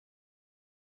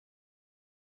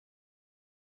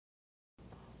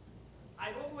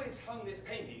I've always hung this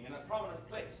painting in a prominent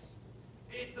place.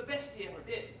 It's the best he ever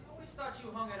did. I always thought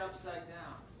you hung it upside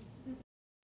down.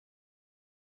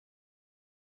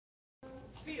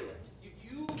 Feel it.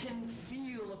 You can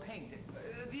feel a painting.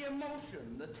 The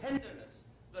emotion, the tenderness,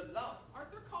 the love.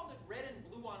 Arthur called it red and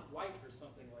blue on white or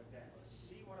something like that.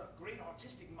 See what a great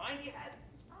artistic mind he had.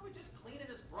 He's probably just cleaning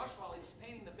his brush while he was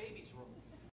painting the baby's room.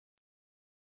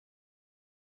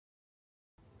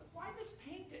 But why this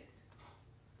painting?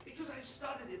 Because I've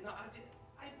studied it, and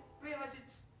I realize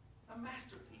it's a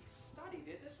masterpiece. Studied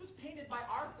it? This was painted by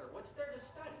Arthur. What's there to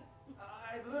study?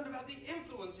 I've learned about the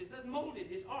influences that molded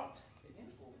his art. The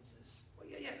influences? Well,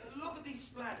 yeah, look at these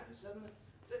splatters.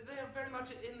 They're very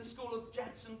much in the school of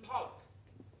Jackson Pollock.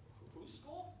 Whose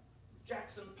school?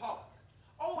 Jackson Pollock.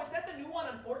 Oh, is that the new one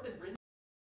on 4th and Bryn?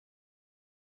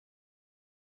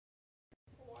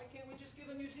 Why can't we just give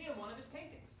a museum one of his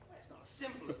paintings? Well, it's not as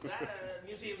simple as that.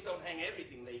 Museums don't hang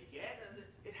everything they get.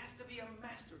 It has to be a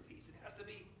masterpiece. It has to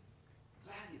be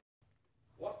valuable.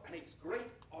 What makes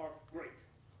great art great?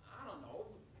 I don't know.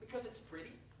 Because it's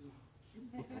pretty.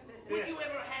 Would you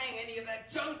ever hang any of that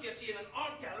junk you see in an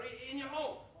art gallery in your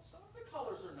home? Well, some of the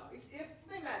colors are nice, if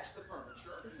they match the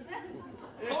furniture.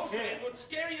 Most men would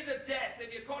scare you to death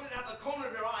if you caught it out the corner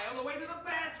of your eye on the way to the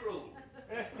bathroom.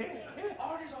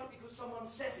 Art is art because someone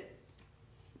says it.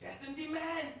 Death and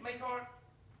demand make art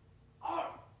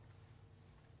art.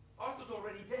 Arthur's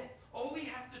already dead. All we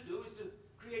have to do is to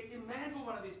create demand for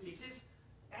one of his pieces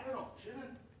at an auction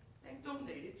and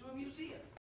donate it to a museum.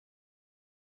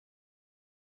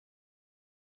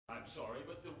 I'm sorry,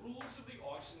 but the rules of the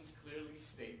auctions clearly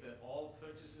state that all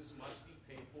purchases must be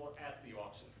paid for at the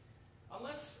auction.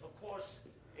 Unless, of course,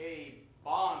 a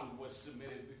bond was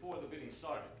submitted before the bidding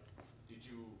started. Did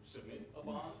you submit a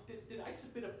bond? Did I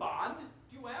submit a bond?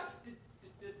 Do you ask? Did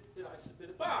I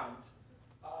submit a bond?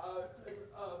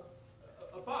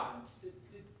 A bond.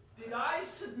 Did I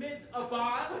submit a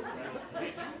bond?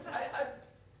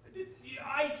 Did you?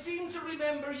 I seem to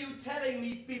remember you telling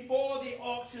me before the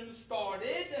auction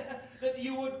started that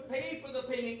you would pay for the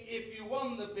painting if you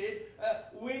won the bid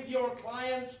with your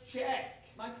client's check.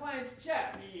 My client's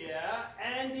check? Yeah,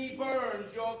 Andy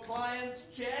Burns, your client's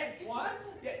check. What?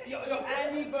 Yeah,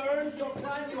 Andy Burns, your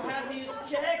client, you have his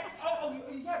check. Oh,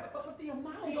 yeah, but the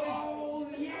amount is... Oh,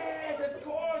 yes, of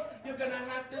course. You're going to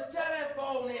have to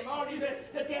telephone him, aren't you,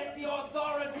 to get the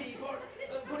authority for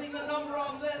putting the number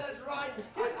on there. That's right.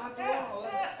 After all...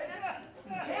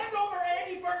 Hand over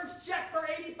Andy Burns' check for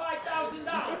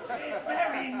 $85,000. It's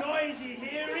very noisy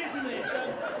here, isn't it?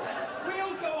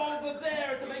 We'll go over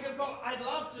there to make a call. I'd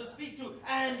love to speak to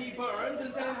Andy Burns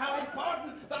and tell him how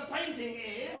important the painting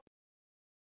is.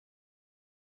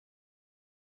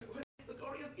 The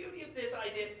glorious beauty of this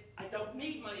idea. I don't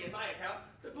need money in my account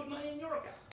to put money in your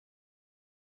account.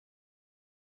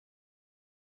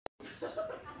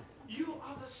 You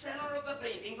are the seller of the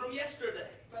painting from yesterday.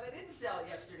 But I didn't sell it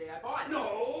yesterday. I bought it.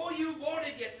 No, you bought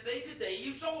it yesterday. Today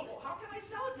you sold it. Well, how can I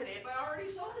sell it today if I already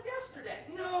sold it yesterday?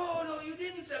 No, you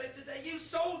didn't sell it today. You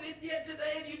sold it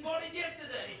today and you bought it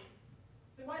yesterday.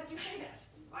 Then why did you say that?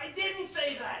 I didn't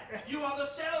say that. You are the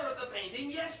seller of the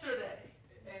painting yesterday.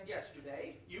 And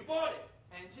yesterday? You bought it.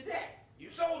 And today? You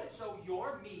sold it. So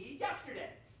you're me yesterday.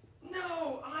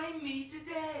 No, I'm me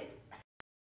today.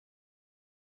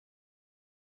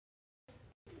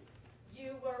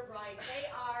 You were right. They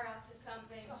are up to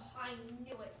something. Oh, I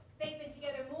knew it. They've been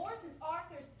together more since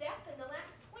Arthur's death in the last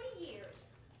 20 years.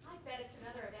 I bet it's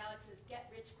another of Alex's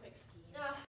get-rich-quick schemes.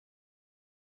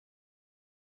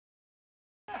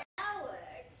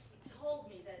 Alex told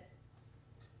me that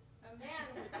a man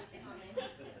would be coming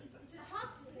to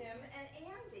talk to him and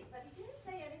Andy, but he didn't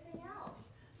say anything else.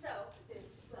 So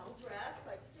this well-dressed,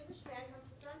 quite distinguished man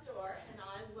comes to the front door, and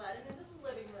I let him into the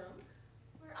living room,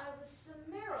 where I was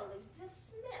summarily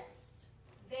dismissed.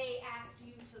 They asked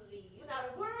you to leave. Without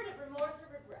a word of remorse or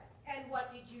regret. And what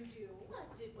did you do? I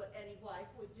did what any wife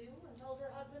would do and told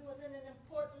her husband was in an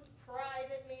important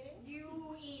private meeting.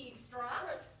 You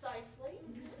eavesdropped. Precisely.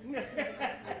 You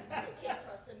can't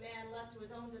trust a man left to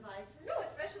his own devices. No,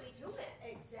 especially two men.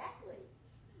 Exactly.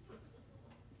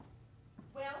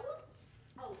 Well,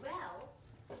 Oh, well,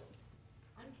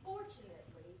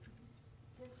 unfortunately,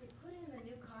 since we put in the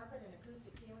new carpet and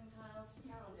acoustic ceiling tiles,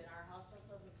 sound in our house just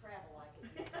doesn't travel like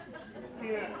it used to.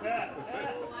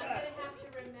 oh, I'm going to have to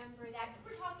remember that.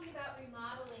 We're talking about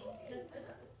remodeling.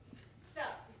 So,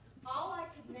 all I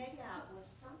could make out was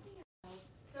something about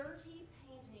 30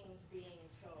 paintings being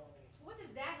sold. What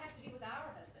does that have to do with our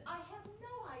husbands? I have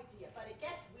no idea, but it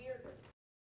gets weirder.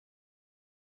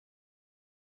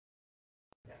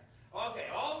 Okay,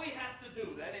 all we have to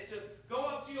do then is to go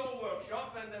up to your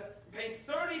workshop and paint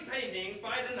 30 paintings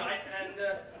by the night, and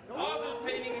Arthur's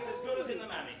painting is as good as in the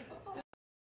mammy.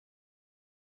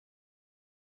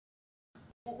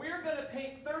 We're going to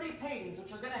paint 30 paintings,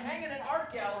 which are going to hang in an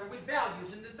art gallery with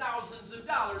values in the thousands of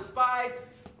dollars by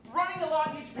running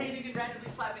along each painting and randomly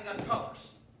slapping on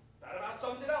colors. That about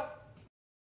sums it up.